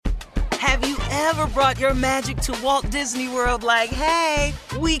Have you ever brought your magic to Walt Disney World like, hey,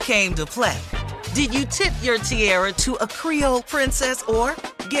 we came to play? Did you tip your tiara to a Creole princess or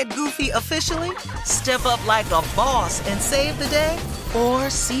get goofy officially? Step up like a boss and save the day? Or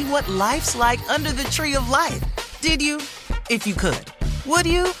see what life's like under the tree of life? Did you? If you could. Would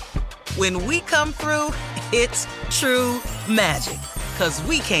you? When we come through, it's true magic. 'Cause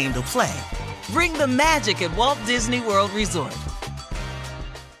we came to play. Bring the magic at Walt Disney World Resort.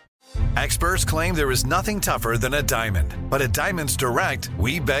 Experts claim there is nothing tougher than a diamond. But at Diamonds Direct,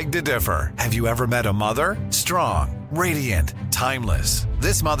 we beg to differ. Have you ever met a mother? Strong, radiant, timeless.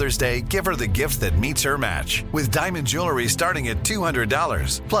 This Mother's Day, give her the gift that meets her match. With diamond jewelry starting at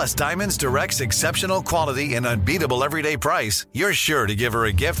 $200. Plus Diamonds Direct's exceptional quality and unbeatable everyday price, you're sure to give her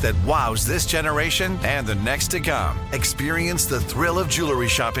a gift that wows this generation and the next to come. Experience the thrill of jewelry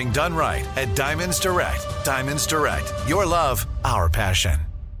shopping done right at Diamonds Direct. Diamonds Direct. Your love, our passion.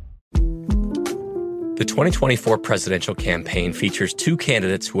 The 2024 presidential campaign features two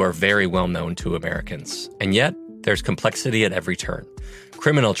candidates who are very well known to Americans. And yet, there's complexity at every turn.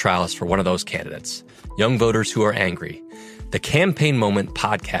 Criminal trials for one of those candidates. Young voters who are angry. The Campaign Moment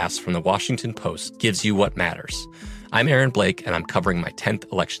podcast from the Washington Post gives you what matters. I'm Aaron Blake, and I'm covering my 10th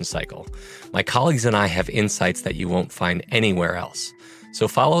election cycle. My colleagues and I have insights that you won't find anywhere else. So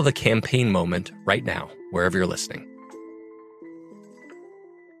follow The Campaign Moment right now, wherever you're listening.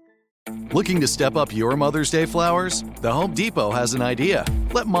 Looking to step up your Mother's Day flowers? The Home Depot has an idea.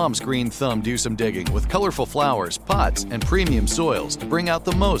 Let Mom's green thumb do some digging with colorful flowers, pots, and premium soils to bring out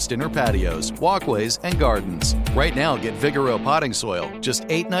the most in her patios, walkways, and gardens. Right now, get Vigoro potting soil, just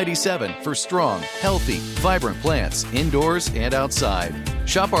 $8.97 for strong, healthy, vibrant plants indoors and outside.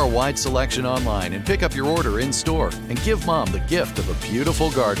 Shop our wide selection online and pick up your order in-store and give Mom the gift of a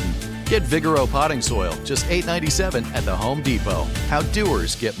beautiful garden. Get Vigoro potting soil, just $8.97 at the Home Depot. How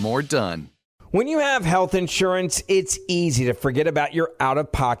doers get more done. When you have health insurance, it's easy to forget about your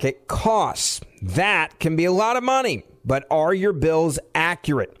out-of-pocket costs. That can be a lot of money, but are your bills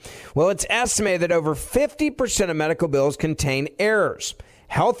accurate? Well, it's estimated that over 50% of medical bills contain errors.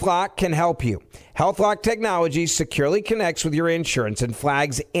 HealthLock can help you. HealthLock technology securely connects with your insurance and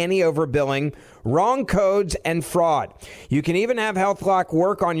flags any overbilling, wrong codes, and fraud. You can even have HealthLock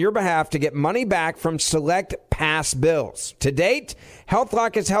work on your behalf to get money back from select past bills. To date,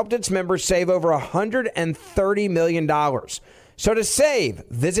 HealthLock has helped its members save over $130 million. So to save,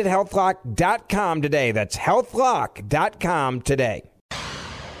 visit healthlock.com today. That's healthlock.com today.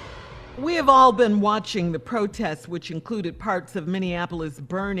 We have all been watching the protests, which included parts of Minneapolis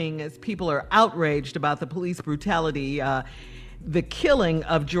burning as people are outraged about the police brutality, the killing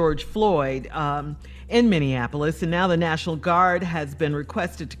of George Floyd in Minneapolis. And now the National Guard has been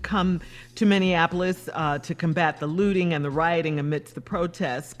requested to come to Minneapolis to combat the looting and the rioting amidst the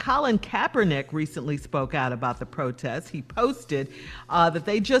protests. Colin Kaepernick recently spoke out about the protests. He posted that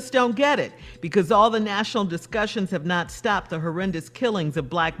they just don't get it because all the national discussions have not stopped the horrendous killings of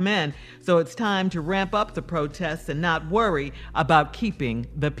black men. So it's time to ramp up the protests and not worry about keeping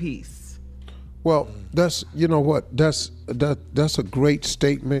the peace. Well, that's a great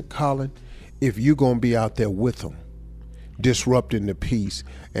statement, Colin. If you're going to be out there with them, disrupting the peace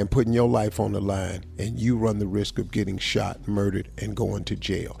and putting your life on the line, and you run the risk of getting shot, murdered, and going to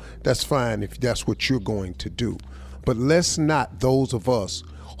jail. That's fine if that's what you're going to do. But let's not, those of us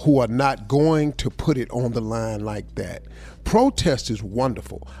who are not going to put it on the line like that. Protest is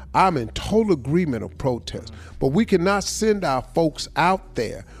wonderful. I'm in total agreement of protest. But we cannot send our folks out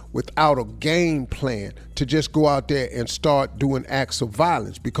there without a game plan to just go out there and start doing acts of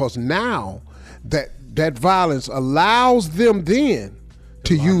violence, because now that violence allows them then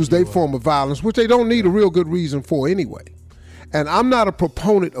to use their form of violence, which they don't need a real good reason for anyway. And I'm not a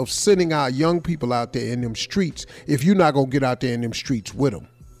proponent of sending our young people out there in them streets if you're not going to get out there in them streets with them.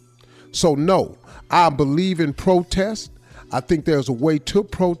 So no, I believe in protest. I think there's a way to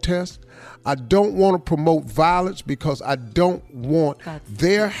protest. I don't want to promote violence because I don't want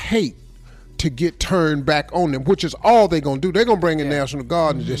their hate to get turned back on them, which is all they're going to do. They're going to bring in National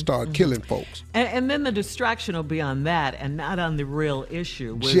Guard and just start killing folks. And then the distraction will be on that and not on the real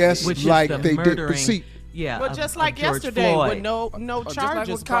issue, which like is the they murdering, did. But see, well, just like yesterday, with no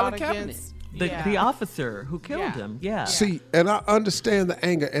charges brought against the officer who killed him. Yeah. See, and I understand the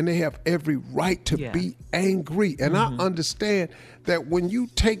anger, and they have every right to be angry. And I understand that when you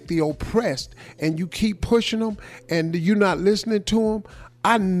take the oppressed and you keep pushing them and you're not listening to them,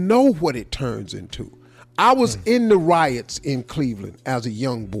 I know what it turns into. I was in the riots in Cleveland as a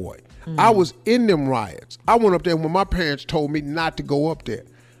young boy. I was in them riots. I went up there when my parents told me not to go up there.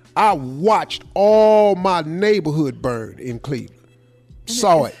 I watched all my neighborhood burn in Cleveland.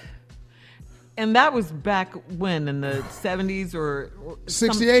 Saw it. And that was back when, in the 70s or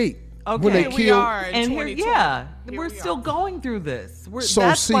 68. Okay, when they we are in and 2020. we're still going through this. So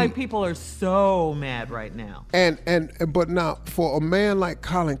that's why people are so mad right now. But now, for a man like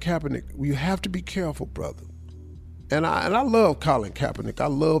Colin Kaepernick, you have to be careful, brother. And I love Colin Kaepernick. I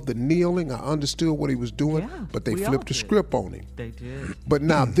love the kneeling. I understood what he was doing, but they flipped the script on him. They did. But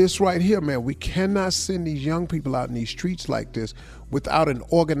now this right here, man, we cannot send these young people out in these streets like this without an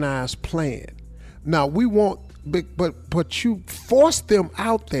organized plan. Now we want, but you force them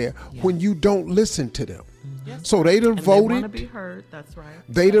out there when you don't listen to them. Yes. So they done voted. They want to be heard. That's right.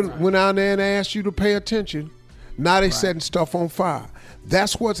 They done went out there and asked you to pay attention. Now they setting stuff on fire.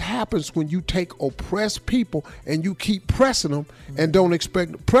 That's what happens when you take oppressed people and you keep pressing them and don't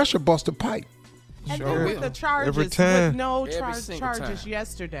expect pressure bust a pipe. And then with the charges, with no charges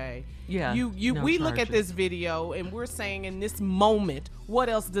yesterday. Yeah, we look at this video and we're saying, in this moment, what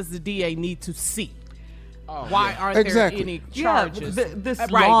else does the DA need to see? Why aren't there any charges? This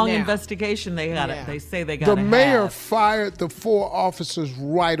right long now? Investigation they got it. They say they got it. The mayor fired the 4 officers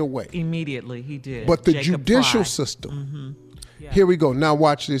right away. Immediately, he did. But the Jacob judicial Pry. system. Here we go. Now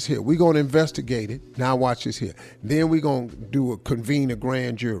watch this here. We're going to investigate it. Now watch this here. Then we're going to convene a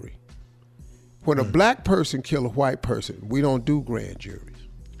grand jury. When a black person kill a white person, we don't do grand juries.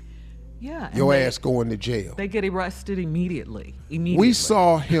 Yeah. Your ass going to jail. They get arrested immediately. We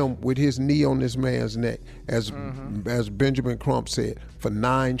saw him with his knee on this man's neck, as Benjamin Crump said, for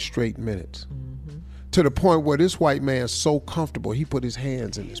 9 straight minutes. To the point where this white man's so comfortable, he put his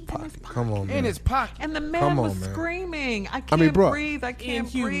hands in his pocket. Come on, man. In his pocket. And the man was screaming, I can't breathe, I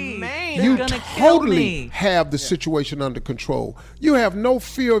can't breathe. They're You gonna kill totally me. have the situation under control. You have no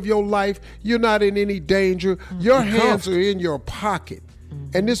fear of your life. You're not in any danger. Your hands are in your pocket.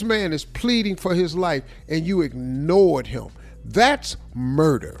 And this man is pleading for his life, and you ignored him. That's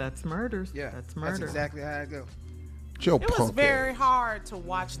murder. That's murder. Yeah, that's murder. That's exactly how it goes. It was very hard to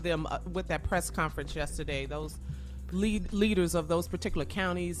watch them with that press conference yesterday. Those leaders of those particular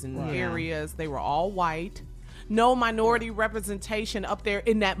counties and areas, they were all white. No minority representation up there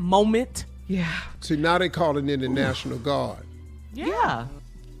in that moment. Yeah. See, now they calling in the National Guard. Yeah.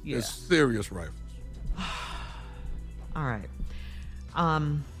 It's serious rifles. All right.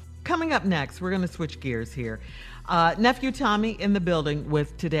 Coming up next, we're going to switch gears here. Nephew Tommy in the building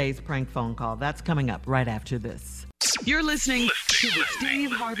with today's prank phone call. That's coming up right after this. You're listening to the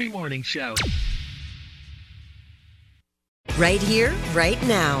Steve Harvey Morning Show. Right here, right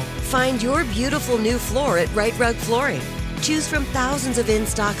now. Find your beautiful new floor at Right Rug Flooring. Choose from thousands of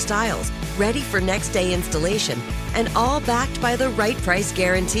in-stock styles, ready for next day installation, and all backed by the right price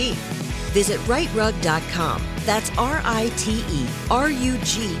guarantee. Visit rightrug.com. That's RITERUG.com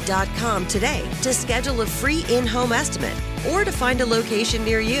today to schedule a free in-home estimate or to find a location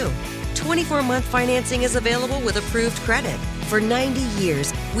near you. 24-month financing is available with approved credit. For 90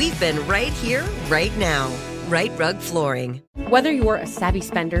 years, we've been right here, right now. Right Rug Flooring. Whether you're a savvy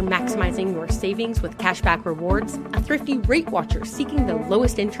spender maximizing your savings with cashback rewards, a thrifty rate watcher seeking the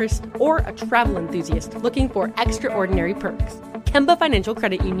lowest interest, or a travel enthusiast looking for extraordinary perks, Kemba Financial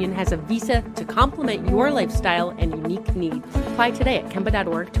Credit Union has a visa to complement your lifestyle and unique needs. Apply today at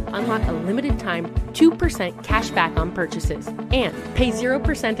Kemba.org to unlock a limited time 2% cash back on purchases and pay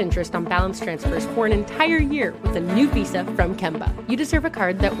 0% interest on balance transfers for an entire year with a new visa from Kemba. You deserve a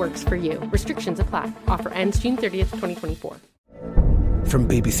card that works for you. Restrictions apply. Offer ends June 30th, 2024. From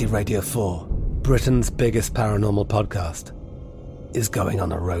BBC Radio 4, Britain's biggest paranormal podcast is going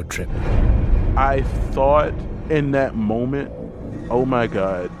on a road trip. I thought in that moment, oh my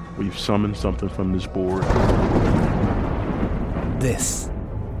God, we've summoned something from this board. This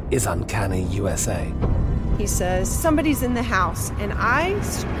is Uncanny USA. He says, somebody's in the house, and I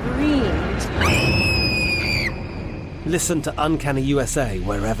screamed. Listen to Uncanny USA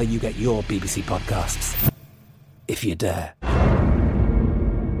wherever you get your BBC podcasts, if you dare.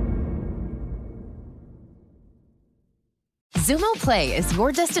 Xumo Play is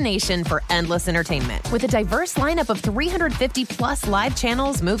your destination for endless entertainment. With a diverse lineup of 350-plus live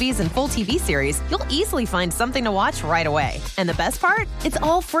channels, movies, and full TV series, you'll easily find something to watch right away. And the best part? It's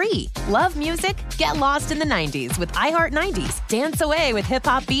all free. Love music? Get lost in the 90s with iHeart 90s, dance away with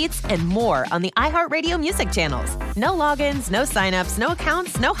hip-hop beats, and more on the iHeartRadio music channels. No logins, no signups, no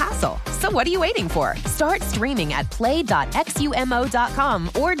accounts, no hassle. So what are you waiting for? Start streaming at play.xumo.com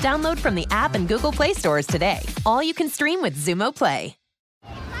or download from the app and Google Play stores today. All you can stream with Xumo Play.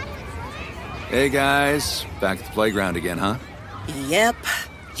 Hey guys, back at the playground again, huh? Yep.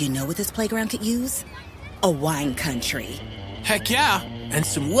 You know what this playground could use? A wine country. Heck yeah, and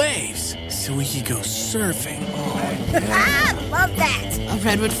some waves so we could go surfing. Oh. Love that. A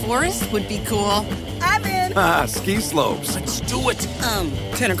redwood forest would be cool. I'm in. Ski slopes. Let's do it.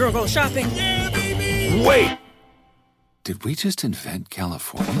 Can a girl go shopping? Yeah, baby. Wait. Did we just invent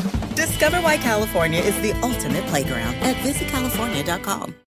California? Discover why California is the ultimate playground at visitcalifornia.com.